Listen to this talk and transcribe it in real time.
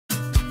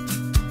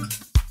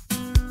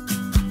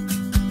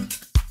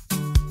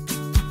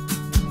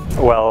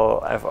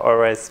Well, I've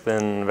always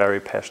been very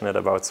passionate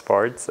about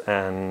sports,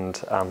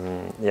 and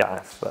yeah,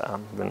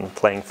 I've been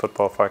playing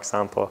football, for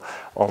example,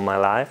 all my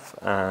life.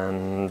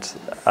 And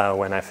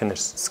when I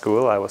finished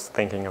school, I was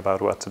thinking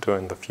about what to do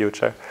in the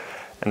future,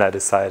 and I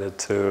decided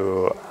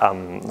to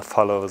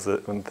follow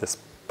this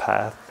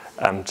path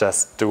and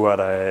just do what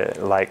I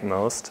like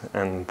most,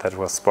 and that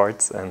was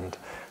sports. And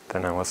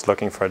then I was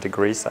looking for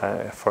degrees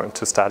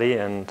to study,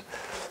 and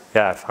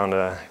yeah, I found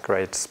a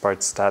great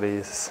sports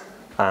studies,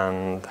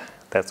 and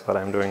that's what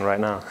I'm doing right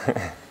now.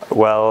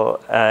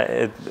 Well,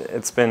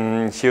 it's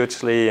been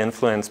hugely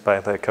influenced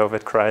by the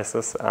COVID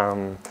crisis.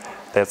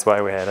 That's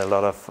why we had a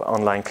lot of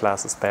online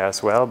classes there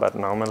as well, but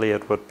normally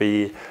it would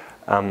be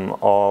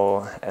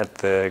all at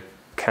the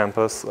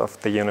campus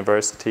of the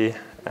university,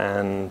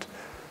 and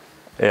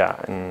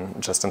yeah,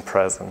 just in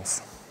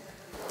presence.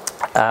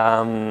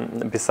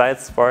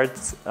 Besides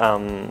sports,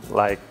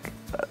 like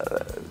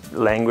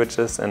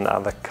languages and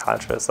other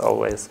cultures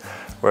always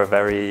were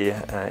very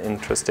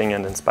interesting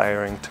and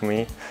inspiring to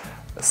me.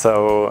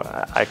 So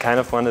I kind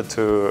of wanted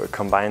to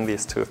combine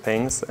these two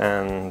things,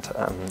 and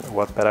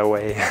what better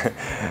way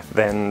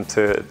than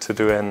to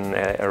do an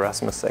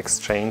Erasmus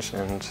exchange.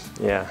 And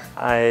yeah,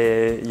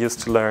 I used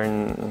to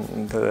learn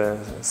the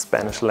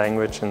Spanish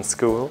language in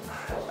school,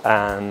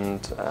 and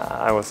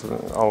I was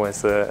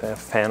always a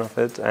fan of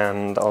it,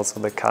 and also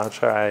the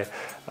culture. I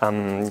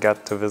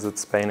got to visit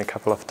Spain a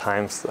couple of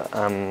times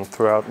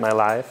throughout my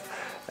life.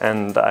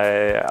 And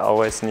I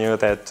always knew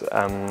that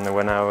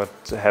when I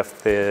would have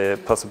the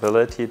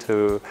possibility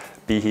to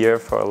be here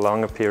for a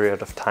longer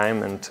period of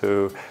time and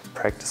to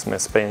practice my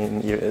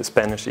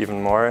Spanish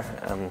even more,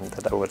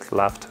 that I would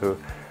love to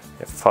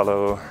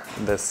follow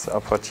this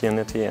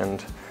opportunity.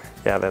 And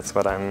yeah, that's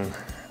what I'm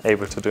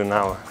able to do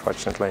now,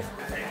 fortunately.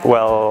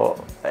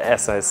 Well,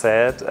 as I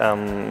said,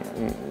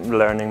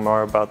 learning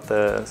more about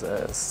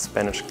the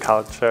Spanish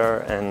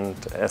culture and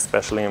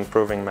especially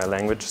improving my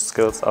language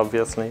skills,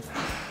 obviously.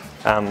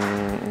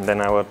 Then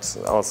I would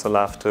also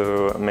love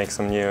to make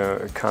some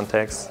new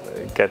contacts,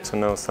 get to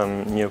know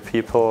some new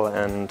people,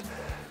 and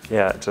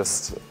yeah,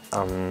 just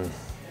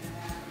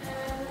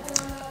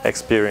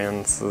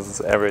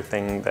experience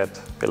everything that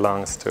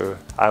belongs to.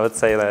 I would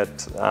say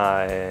that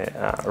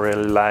I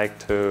really like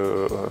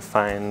to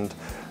find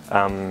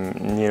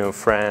new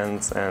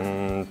friends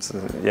and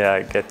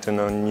yeah, get to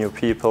know new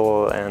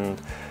people,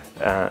 and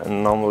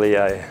normally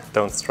I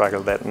don't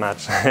struggle that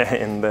much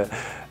in the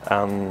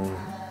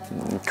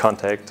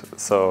contact,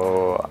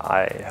 so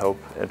I hope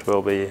it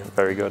will be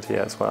very good here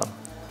as well.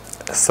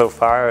 So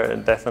far,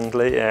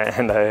 definitely,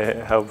 and I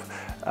hope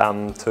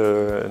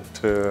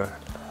to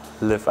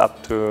live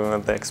up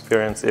to the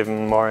experience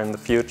even more in the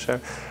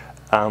future,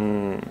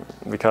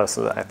 because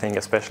I think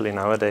especially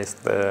nowadays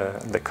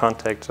the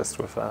contact just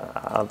with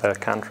other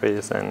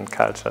countries and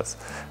cultures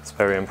is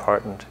very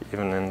important,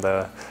 even in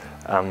the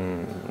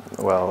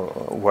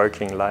well,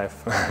 working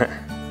life.